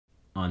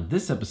On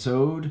this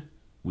episode,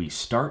 we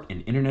start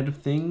an Internet of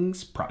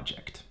Things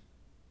project.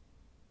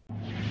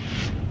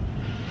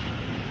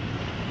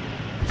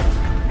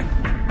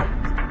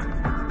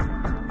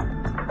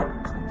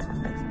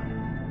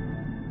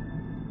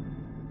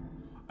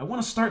 I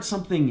want to start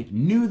something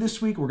new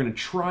this week. We're going to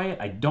try it.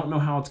 I don't know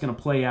how it's going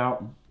to play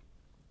out,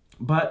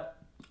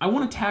 but I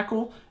want to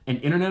tackle an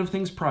Internet of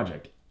Things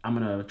project. I'm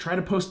going to try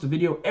to post a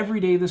video every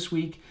day this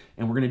week,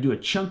 and we're going to do a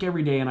chunk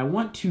every day, and I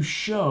want to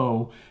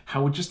show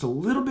how with just a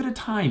little bit of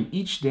time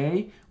each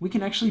day, we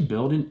can actually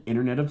build an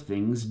Internet of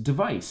Things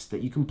device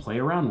that you can play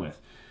around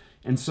with.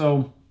 And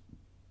so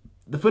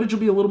the footage will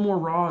be a little more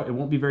raw. It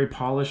won't be very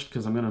polished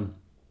because I'm going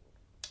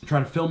to try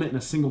to film it in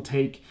a single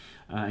take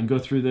and go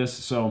through this.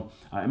 So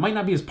it might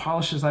not be as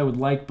polished as I would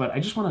like, but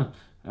I just want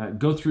to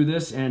go through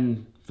this.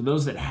 And for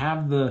those that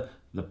have the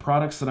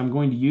products that I'm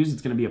going to use,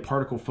 it's going to be a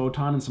Particle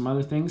Photon and some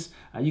other things.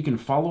 You can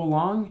follow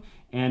along,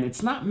 and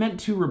it's not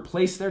meant to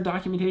replace their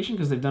documentation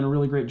because they've done a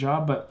really great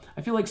job, but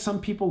I feel like some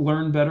people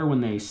learn better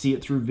when they see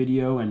it through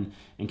video and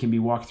can be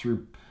walked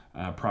through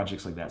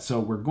projects like that. So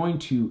we're going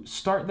to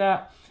start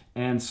that,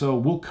 and so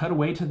we'll cut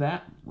away to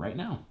that right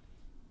now.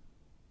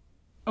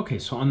 Okay,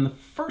 so on the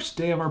first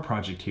day of our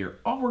project here,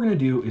 all we're going to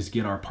do is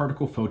get our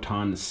Particle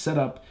Photon set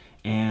up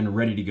and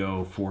ready to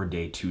go for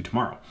day 2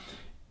 tomorrow.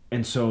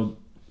 And so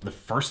the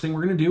first thing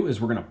we're going to do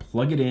is we're going to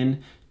plug it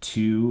in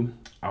to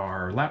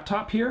our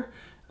laptop here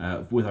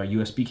with our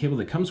USB cable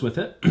that comes with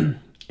it.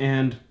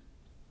 And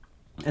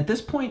at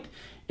this point,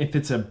 if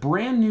it's a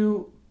brand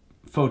new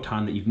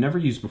photon that you've never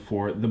used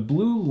before, the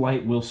blue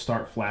light will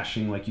start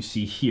flashing like you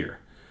see here.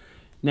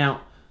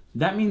 Now,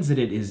 that means that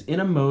it is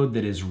in a mode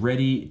that is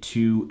ready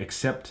to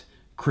accept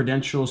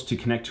credentials to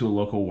connect to a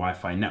local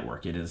Wi-Fi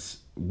network. It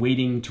is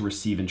waiting to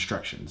receive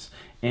instructions.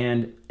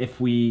 And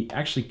if we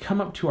actually come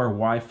up to our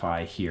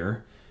Wi-Fi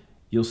here,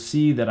 you'll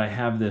see that I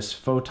have this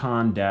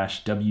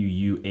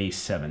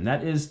Photon-WUA7.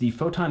 That is the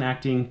photon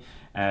acting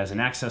as an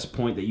access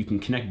point that you can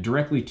connect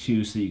directly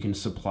to so that you can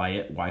supply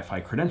it Wi-Fi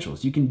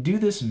credentials. You can do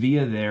this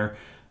via their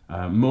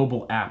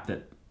mobile app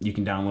that you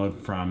can download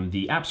from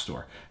the App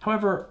Store.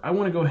 However, I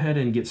want to go ahead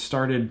and get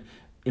started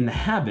in the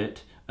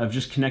habit of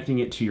just connecting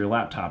it to your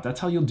laptop. That's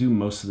how you'll do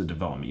most of the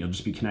development. You'll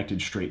just be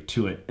connected straight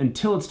to it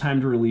until it's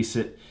time to release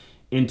it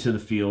into the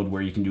field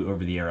where you can do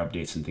over-the-air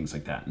updates and things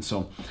like that. And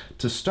so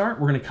to start,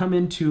 we're going to come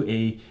into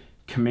a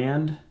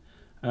command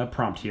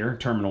prompt here,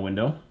 terminal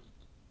window,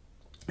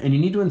 and you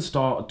need to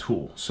install a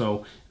tool.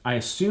 So I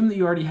assume that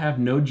you already have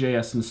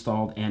Node.js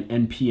installed and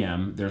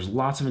NPM. There's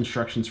lots of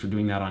instructions for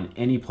doing that on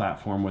any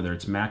platform, whether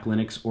it's Mac,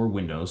 Linux, or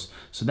Windows.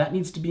 So that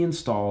needs to be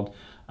installed.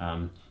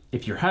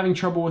 If you're having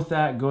trouble with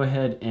that, go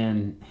ahead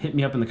and hit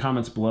me up in the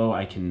comments below.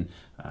 I can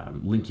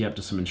link you up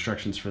to some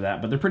instructions for that,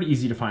 but they're pretty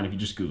easy to find if you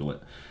just Google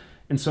it.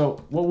 And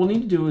so what we'll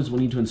need to do is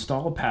we'll need to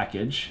install a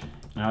package.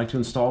 And I like to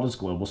install it as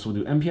global. So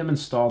we'll do npm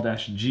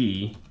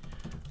install-g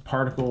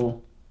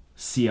particle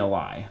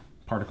CLI,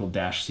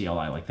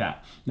 particle-CLI like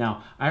that.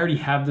 Now, I already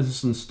have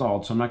this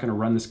installed, so I'm not going to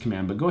run this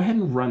command, but go ahead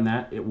and run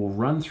that. It will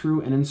run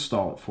through and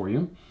install it for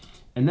you.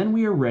 And then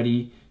we are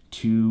ready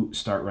to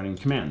start running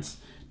commands.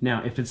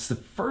 Now, if it's the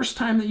first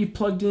time that you've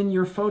plugged in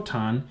your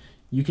Photon,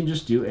 you can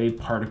just do a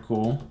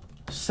particle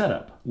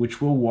setup,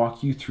 which will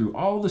walk you through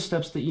all the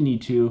steps that you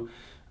need to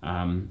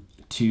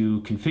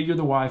configure the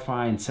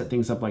Wi-Fi and set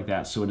things up like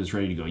that so it is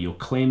ready to go. You'll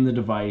claim the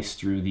device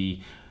through the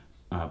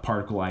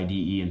Particle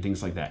IDE and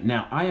things like that.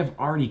 Now, I have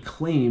already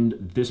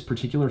claimed this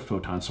particular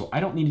photon, so I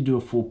don't need to do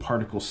a full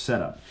particle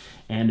setup.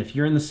 And if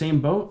you're in the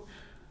same boat,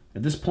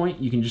 at this point,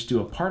 you can just do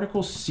a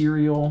particle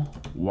serial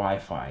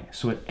Wi-Fi.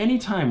 So at any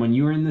time when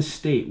you are in this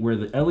state where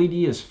the LED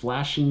is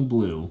flashing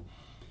blue,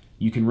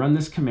 you can run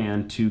this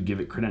command to give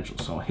it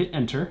credentials. So I'll hit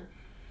enter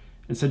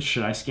and said,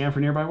 should I scan for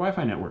nearby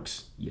Wi-Fi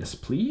networks? Yes,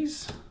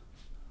 please.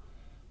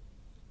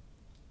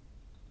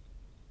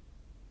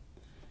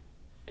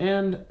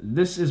 And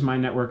this is my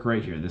network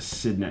right here, this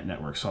SIDNet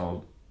network. So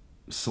I'll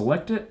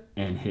select it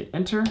and hit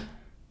enter. And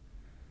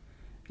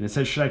it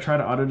says, should I try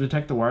to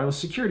auto-detect the wireless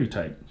security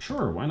type?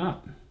 Sure, why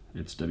not?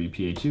 It's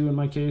WPA2 in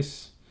my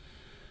case.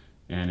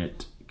 And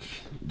it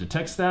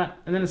detects that.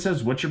 And then it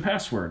says, what's your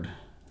password?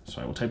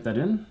 So I will type that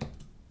in.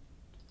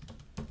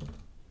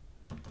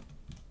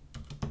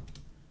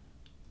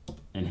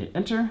 And hit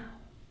enter.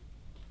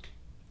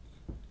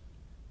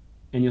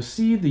 And you'll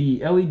see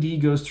the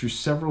LED goes through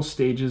several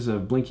stages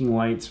of blinking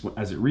lights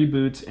as it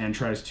reboots and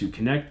tries to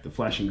connect. The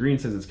flashing green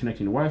says it's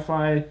connecting to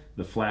Wi-Fi.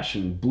 The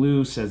flashing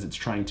blue says it's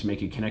trying to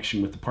make a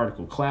connection with the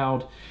particle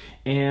cloud.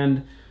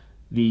 And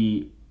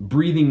the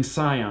breathing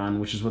scion,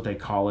 which is what they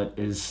call it,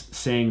 is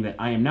saying that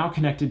I am now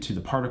connected to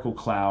the particle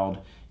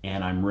cloud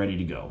and I'm ready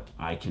to go.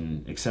 I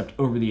can accept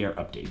over-the-air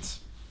updates.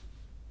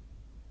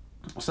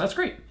 So that's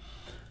great.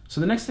 So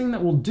the next thing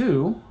that we'll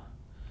do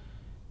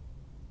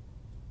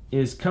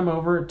is come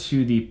over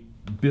to the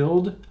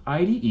build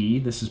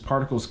IDE. This is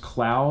Particle's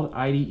Cloud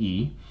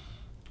IDE,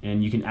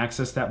 and you can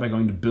access that by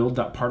going to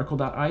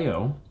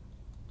build.particle.io.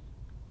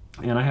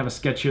 And I have a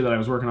sketch here that I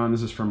was working on.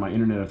 This is from my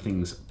Internet of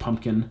Things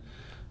pumpkin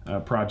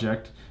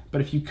project.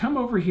 But if you come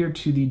over here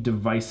to the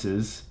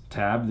Devices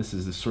tab. This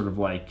is this sort of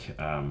like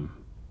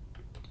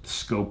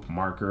scope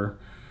marker.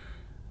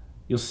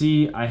 You'll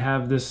see I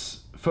have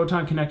this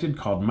photon connected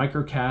called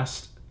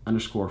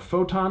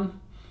microcast_photon,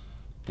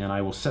 and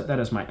I will set that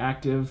as my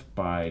active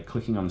by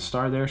clicking on the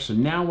star there. So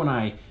now when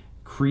I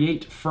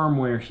create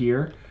firmware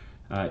here,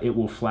 it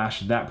will flash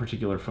that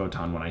particular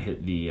photon when I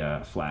hit the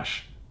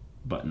flash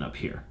button up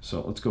here.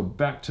 So let's go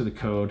back to the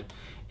code.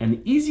 And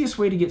the easiest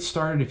way to get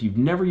started if you've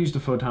never used a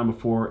photon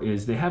before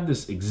is they have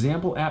this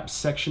example app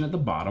section at the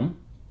bottom.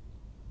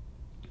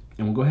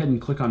 And we'll go ahead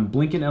and click on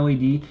blinking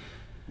LED.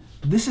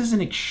 This is an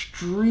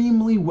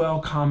extremely well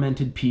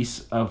commented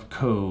piece of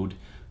code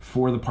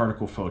for the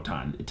particle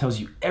photon. It tells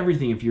you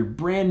everything. If you're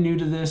brand new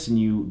to this and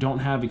you don't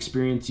have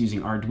experience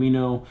using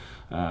Arduino,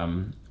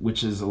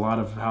 which is a lot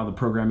of how the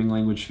programming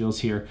language feels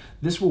here,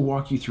 this will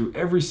walk you through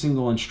every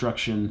single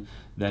instruction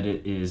that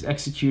it is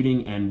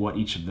executing and what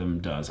each of them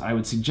does. I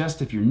would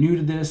suggest if you're new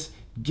to this,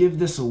 give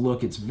this a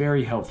look. It's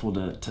very helpful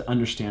to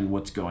understand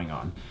what's going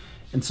on.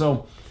 And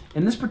so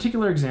in this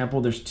particular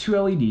example, there's two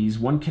LEDs,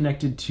 one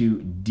connected to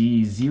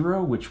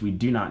D0, which we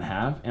do not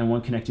have, and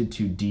one connected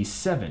to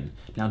D7.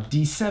 Now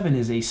D7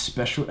 is a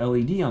special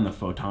LED on the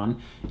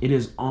photon. It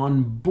is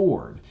on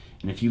board.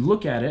 And if you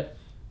look at it,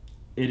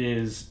 it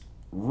is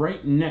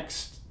right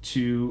next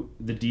to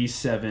the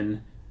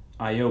D7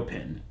 I/O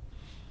pin.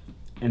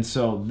 And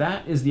so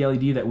that is the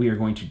LED that we are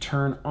going to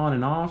turn on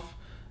and off.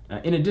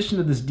 In addition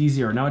to this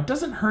D0. Now it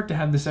doesn't hurt to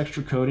have this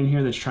extra code in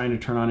here that's trying to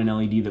turn on an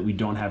LED that we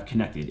don't have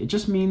connected. It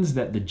just means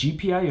that the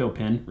GPIO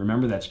pin,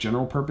 remember that's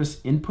general purpose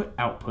input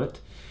output,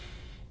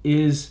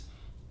 is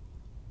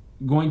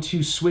going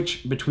to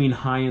switch between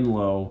high and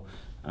low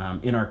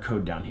in our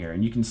code down here.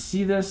 And you can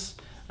see this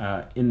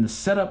in the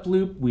setup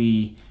loop.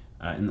 In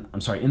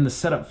the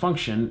setup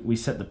function, we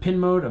set the pin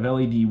mode of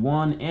LED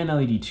 1 and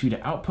LED 2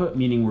 to output,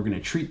 meaning we're going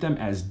to treat them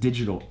as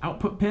digital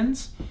output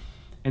pins.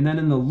 And then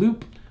in the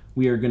loop,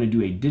 we are going to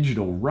do a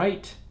digital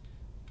write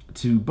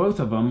to both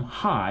of them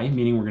high,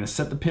 meaning we're going to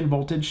set the pin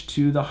voltage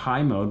to the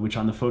high mode, which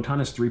on the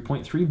photon is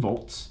 3.3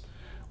 volts.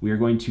 We are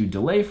going to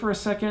delay for a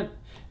second,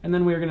 and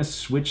then we are going to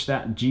switch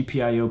that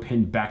GPIO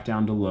pin back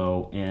down to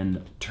low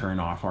and turn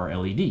off our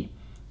LED.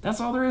 That's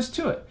all there is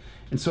to it.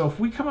 And so if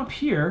we come up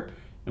here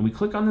and we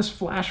click on this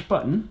flash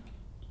button,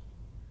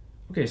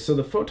 okay, so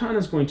the photon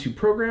is going to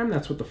program.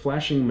 That's what the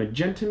flashing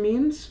magenta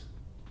means.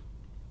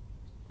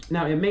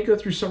 Now, it may go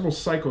through several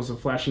cycles of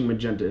flashing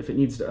magenta if it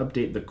needs to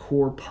update the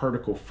core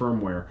particle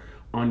firmware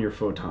on your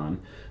photon.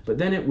 But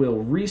then it will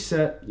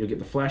reset, you'll get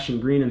the flashing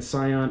green and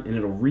cyan, and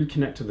it'll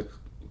reconnect to the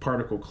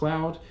particle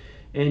cloud,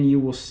 and you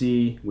will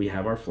see we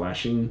have our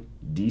flashing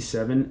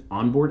D7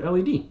 onboard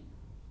LED.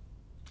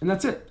 And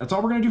that's it. That's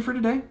all we're going to do for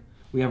today.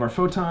 We have our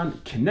photon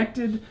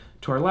connected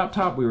to our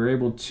laptop. We were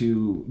able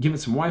to give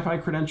it some Wi-Fi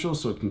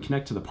credentials so it can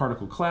connect to the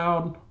particle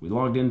cloud. We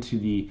logged into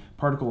the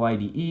particle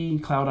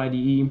IDE, cloud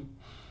IDE,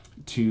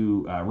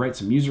 to write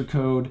some user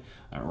code,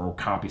 or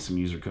copy some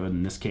user code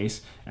in this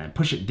case, and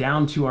push it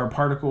down to our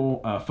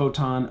particle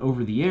photon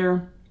over the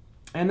air.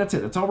 And that's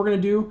it. That's all we're going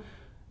to do.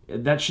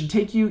 That should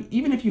take you,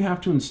 even if you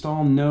have to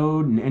install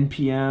Node and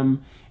NPM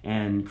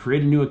and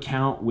create a new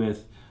account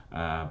with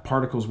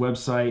Particle's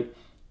website,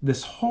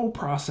 this whole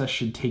process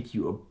should take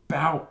you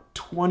about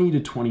 20 to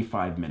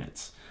 25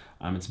 minutes.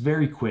 It's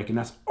very quick, and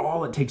that's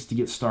all it takes to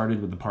get started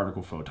with the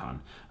particle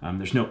photon.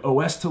 There's no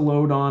OS to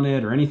load on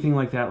it or anything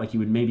like that, like you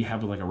would maybe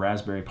have with like a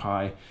Raspberry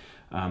Pi.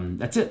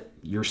 That's it.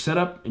 You're set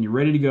up and you're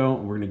ready to go.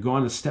 We're going to go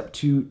on to step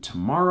 2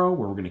 tomorrow,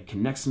 where we're going to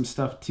connect some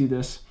stuff to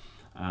this.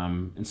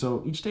 And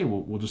so each day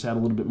we'll just add a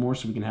little bit more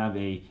so we can have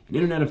an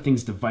Internet of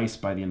Things device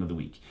by the end of the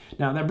week.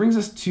 Now that brings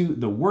us to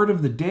the word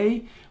of the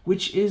day,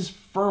 which is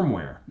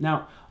firmware.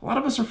 Now, a lot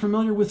of us are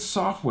familiar with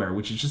software,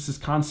 which is just this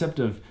concept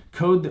of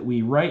code that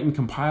we write and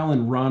compile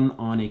and run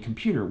on a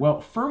computer.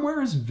 Well,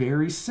 firmware is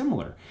very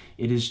similar.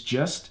 It is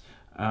just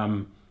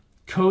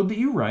code that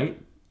you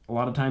write, a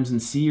lot of times in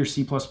C or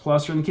C++, or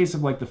in the case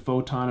of like the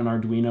Photon and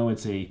Arduino,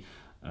 it's a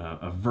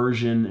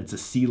version, it's a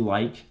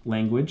C-like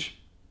language.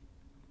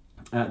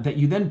 That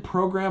you then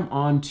program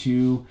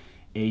onto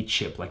a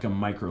chip, like a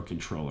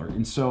microcontroller.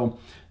 And so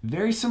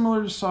very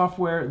similar to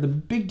software. The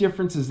big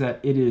difference is that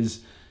it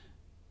is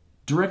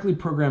directly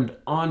programmed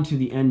onto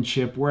the end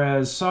chip,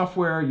 whereas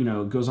software,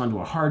 goes onto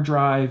a hard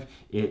drive.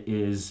 It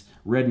is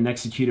read and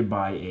executed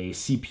by a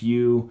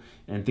CPU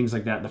and things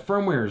like that. The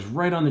firmware is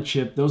right on the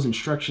chip. Those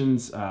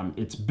instructions,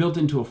 it's built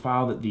into a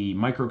file that the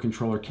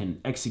microcontroller can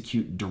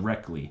execute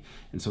directly.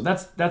 And so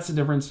that's the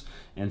difference.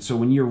 And so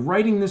when you're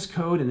writing this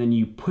code and then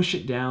you push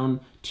it down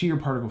to your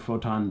particle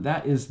photon,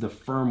 that is the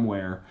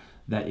firmware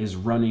that is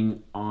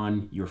running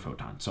on your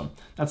photon. So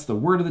that's the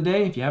word of the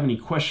day. If you have any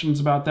questions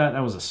about that, that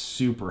was a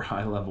super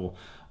high level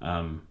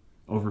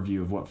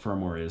overview of what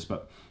firmware is.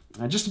 But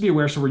just to be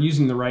aware, so we're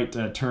using the right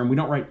term. We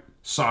don't write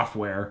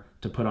software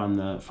to put on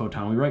the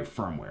photon, we write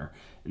firmware.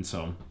 And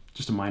so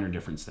just a minor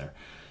difference there.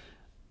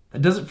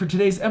 That does it for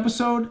today's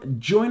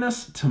episode. Join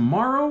us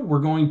tomorrow. We're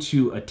going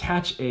to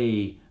attach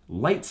a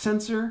light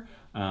sensor.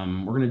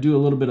 We're going to do a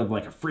little bit of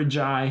like a fridge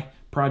eye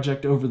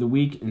project over the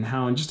week and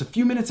how in just a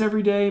few minutes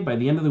every day, by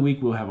the end of the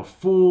week, we'll have a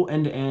full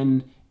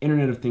end-to-end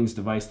Internet of Things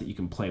device that you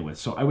can play with.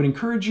 So I would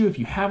encourage you, if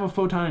you have a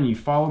Photon and you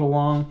followed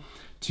along,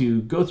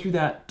 to go through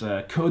that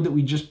code that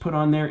we just put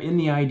on there in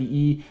the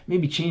IDE,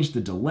 maybe change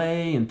the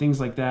delay and things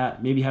like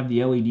that, maybe have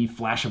the LED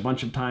flash a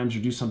bunch of times or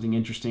do something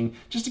interesting,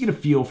 just to get a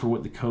feel for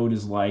what the code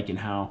is like and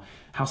how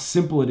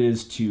simple it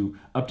is to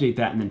update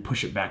that and then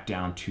push it back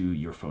down to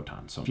your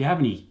Photon. So if you have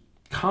any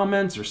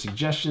comments or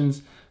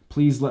suggestions,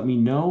 please let me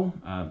know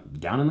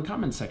down in the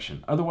comments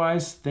section.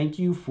 Otherwise, thank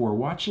you for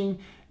watching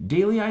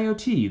Daily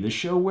IoT, the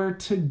show where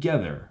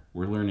together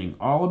we're learning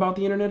all about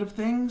the Internet of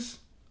Things,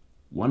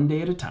 one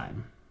day at a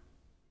time.